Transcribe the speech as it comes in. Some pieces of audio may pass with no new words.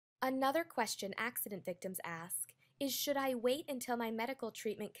Another question accident victims ask is, should I wait until my medical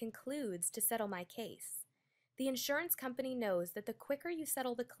treatment concludes to settle my case? The insurance company knows that the quicker you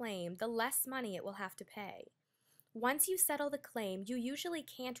settle the claim, the less money it will have to pay. Once you settle the claim, you usually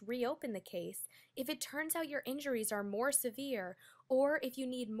can't reopen the case if it turns out your injuries are more severe or if you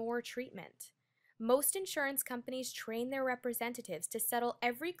need more treatment. Most insurance companies train their representatives to settle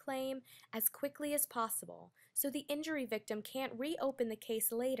every claim as quickly as possible, so the injury victim can't reopen the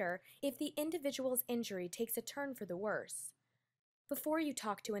case later if the individual's injury takes a turn for the worse. Before you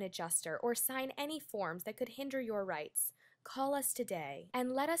talk to an adjuster or sign any forms that could hinder your rights, call us today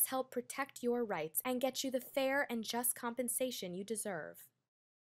and let us help protect your rights and get you the fair and just compensation you deserve.